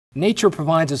Nature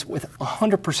provides us with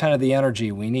 100% of the energy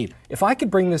we need. If I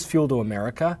could bring this fuel to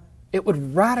America, it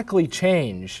would radically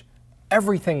change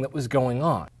everything that was going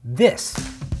on. This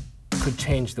could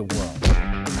change the world.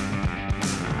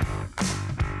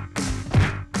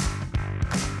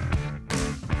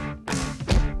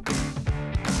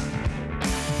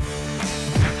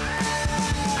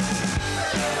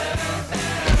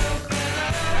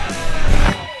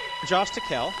 Josh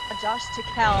Tickell. Josh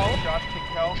Tickell. Josh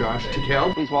Tickell. Josh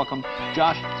Tickell. Please welcome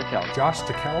Josh Tickell. Josh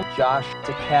Tickell. Josh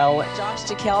Tickell. Josh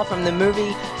Tickell from the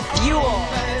movie Fuel.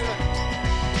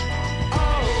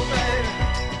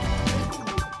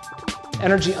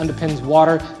 Energy underpins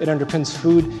water, it underpins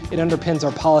food, it underpins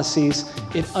our policies,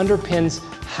 it underpins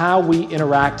how we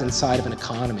interact inside of an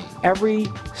economy. Every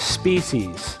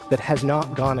species that has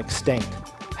not gone extinct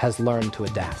has learned to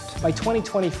adapt. By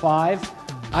 2025,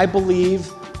 I believe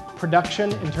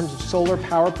production, in terms of solar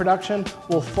power production,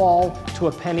 will fall to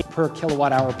a penny per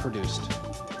kilowatt hour produced.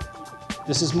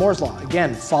 This is Moore's law.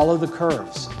 Again, follow the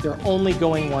curves. They're only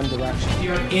going one direction. We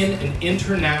are in an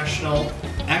international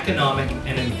economic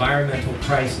and environmental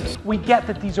crisis. We get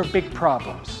that these are big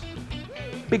problems.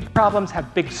 Big problems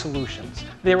have big solutions.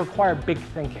 They require big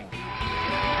thinking.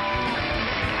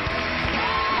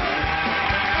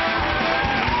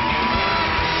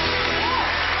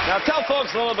 Now tell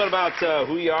folks a little bit about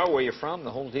who you are, where you're from, the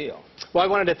whole deal. Well, I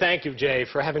wanted to thank you, Jay,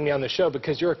 for having me on the show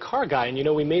because you're a car guy, and you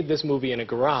know we made this movie in a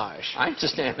garage. I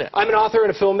understand that. I'm an author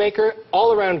and a filmmaker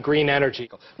all around green energy.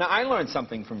 Now, I learned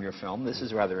something from your film. This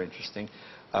is rather interesting.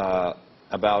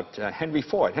 About Henry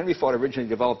Ford. Henry Ford originally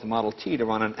developed the Model T to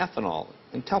run on ethanol.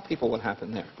 And tell people what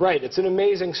happened there. Right. It's an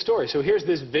amazing story. So here's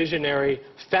this visionary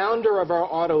founder of our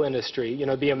auto industry, you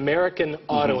know, the American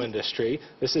auto industry.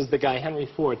 This is the guy, Henry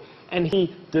Ford. And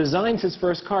he designs his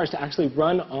first cars to actually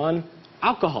run on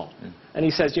alcohol. And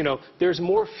he says, you know, there's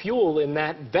more fuel in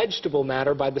that vegetable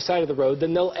matter by the side of the road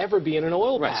than there'll ever be in an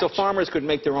oil patch. Right, so farmers could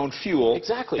make their own fuel.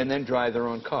 Exactly. And then drive their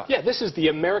own car. Yeah, this is the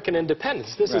American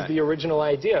independence. This is the original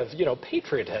idea of, you know,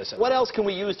 patriotism. What else can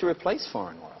we use to replace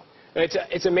foreign oil?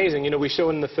 It's amazing. You know, we show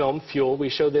in the film Fuel, we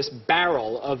show this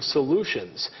barrel of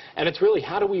solutions. And it's really,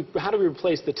 how do we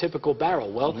replace the typical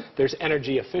barrel? Well, there's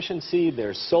energy efficiency,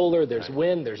 there's solar, there's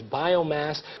wind, there's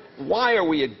biomass. Why are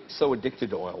we so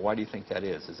addicted to oil? Why do you think that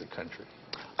is as a country?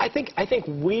 I think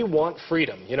we want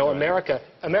freedom. You know, America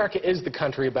is the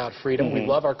country about freedom. We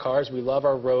love our cars, we love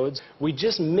our roads. We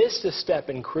just missed a step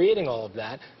in creating all of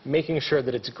that, making sure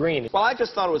that it's green. Well, I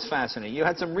just thought it was fascinating. You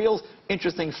had some real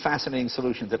interesting, fascinating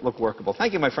solutions that look workable.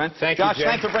 Thank you, my friend. Thank you, Josh, Jay.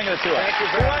 thanks for bringing it to us. Thank you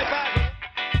very much. Right back.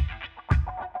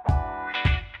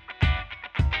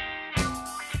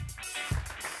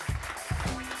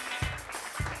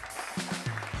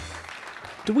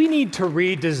 Do we need to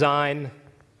redesign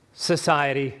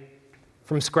society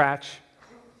from scratch?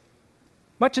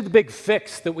 Much of the big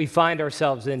fix that we find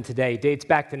ourselves in today dates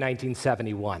back to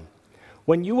 1971,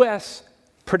 when U.S.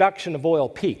 production of oil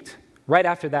peaked. Right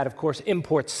after that, of course,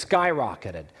 imports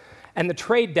skyrocketed, and the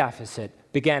trade deficit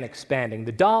began expanding.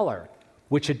 The dollar,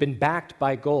 which had been backed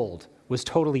by gold, was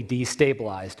totally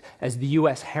destabilized as the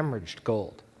U.S. hemorrhaged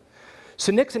gold.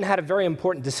 So Nixon had a very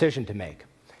important decision to make.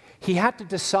 He had to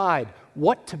decide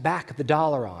what to back the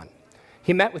dollar on.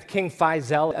 He met with King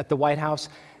Faisal at the White House,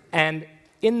 and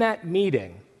in that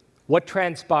meeting, what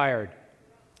transpired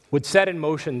would set in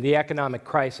motion the economic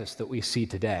crisis that we see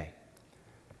today.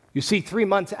 You see, 3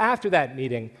 months after that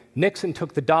meeting, Nixon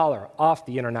took the dollar off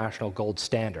the international gold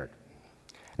standard,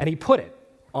 and he put it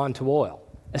onto oil,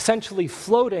 essentially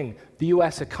floating the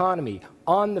U.S. economy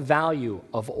on the value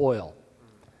of oil.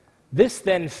 This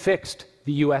then fixed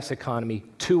the U.S. economy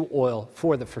to oil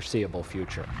for the foreseeable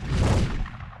future.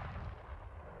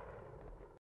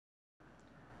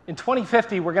 In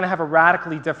 2050, we're going to have a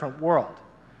radically different world.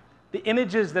 The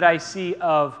images that I see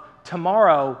of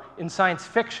tomorrow in science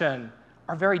fiction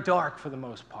are very dark for the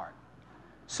most part.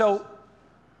 So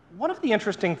one of the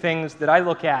interesting things that I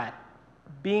look at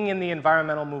being in the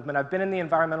environmental movement, I've been in the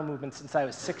environmental movement since I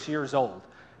was 6 years old,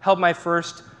 held my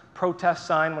first protest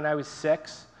sign when I was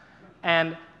 6,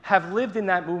 and have lived in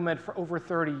that movement for over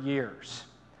 30 years.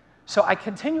 So I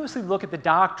continuously look at the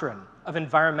doctrine of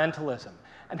environmentalism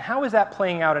and how is that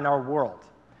playing out in our world.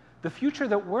 The future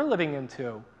that we're living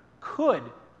into could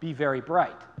be very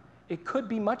bright. It could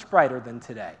be much brighter than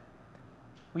today.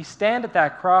 We stand at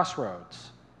that crossroads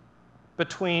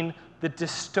between the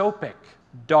dystopic,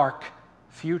 dark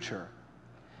future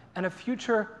and a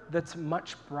future that's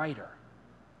much brighter.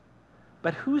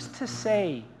 But who's to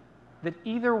say that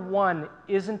either one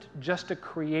isn't just a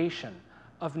creation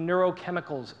of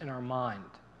neurochemicals in our mind?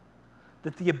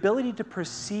 that the ability to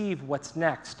perceive what's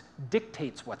next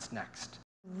dictates what's next.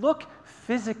 Look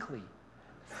physically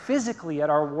at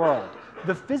our world.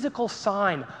 The physical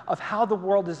sign of how the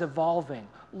world is evolving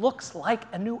looks like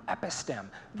a new episteme.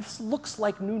 This looks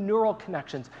like new neural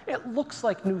connections. It looks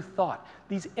like new thought.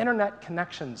 These internet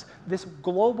connections, this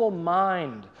global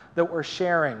mind that we're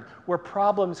sharing, where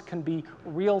problems can be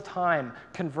real-time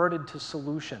converted to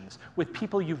solutions with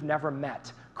people you've never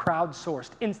met,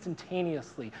 crowdsourced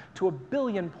instantaneously to 1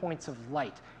 billion points of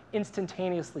light,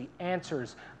 instantaneously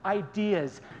answers,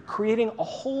 ideas, creating a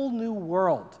whole new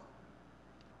world.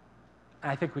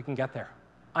 And I think we can get there.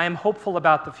 I am hopeful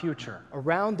about the future.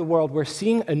 Around the world, we're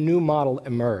seeing a new model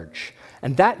emerge.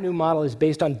 And that new model is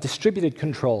based on distributed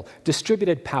control,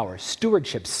 distributed power,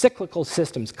 stewardship, cyclical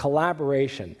systems,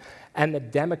 collaboration, and the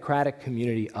democratic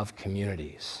community of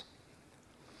communities.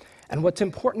 And what's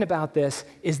important about this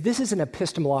is an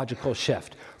epistemological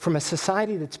shift from a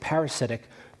society that's parasitic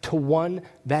to one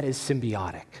that is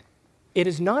symbiotic. It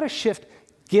is not a shift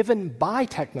given by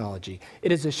technology.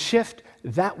 It is a shift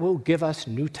that will give us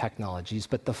new technologies,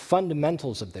 but the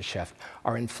fundamentals of the shift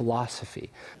are in philosophy.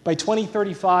 By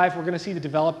 2035, we're going to see the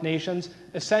developed nations,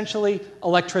 essentially,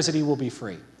 electricity will be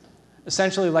free.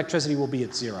 Essentially, electricity will be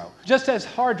at zero. Just as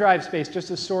hard drive space,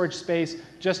 just as storage space,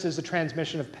 just as the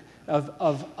transmission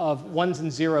of ones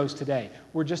and zeros today.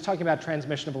 We're just talking about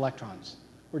transmission of electrons.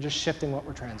 We're just shifting what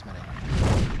we're transmitting.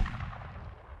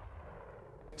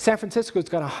 San Francisco's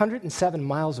got 107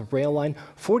 miles of rail line,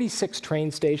 46 train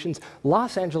stations.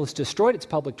 Los Angeles destroyed its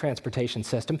public transportation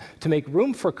system to make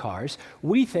room for cars.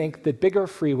 We think that bigger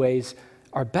freeways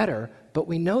are better, but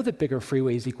we know that bigger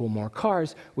freeways equal more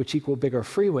cars, which equal bigger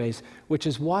freeways, which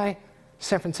is why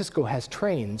San Francisco has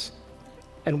trains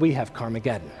and we have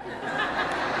Carmageddon.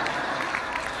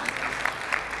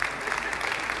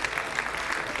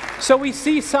 So we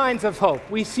see signs of hope.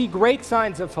 We see great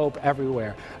signs of hope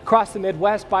everywhere. Across the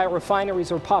Midwest,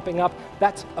 biorefineries are popping up.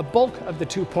 That's a bulk of the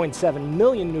 2.7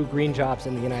 million new green jobs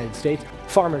in the United States.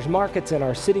 Farmers markets in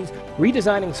our cities,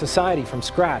 redesigning society from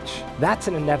scratch. That's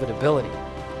an inevitability.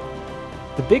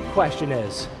 The big question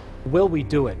is, will we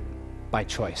do it by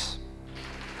choice?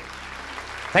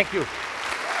 Thank you.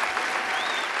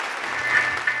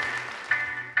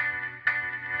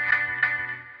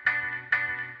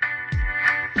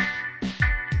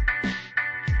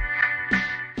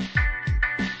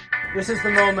 This is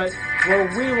the moment where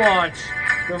we launch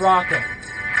the rocket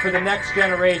for the next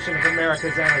generation of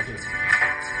America's energy.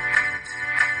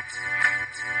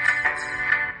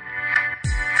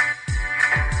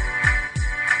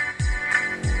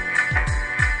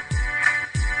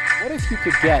 What if you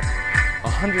could get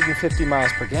 150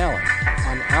 miles per gallon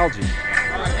on algae?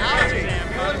 All right, algae.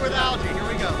 Good with algae. Here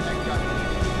we go.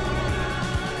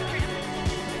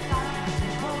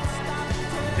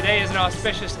 Today is an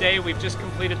auspicious day. We've just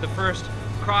completed the first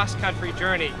cross-country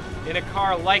journey in a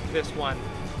car like this one,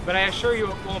 but I assure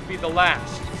you it won't be the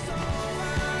last.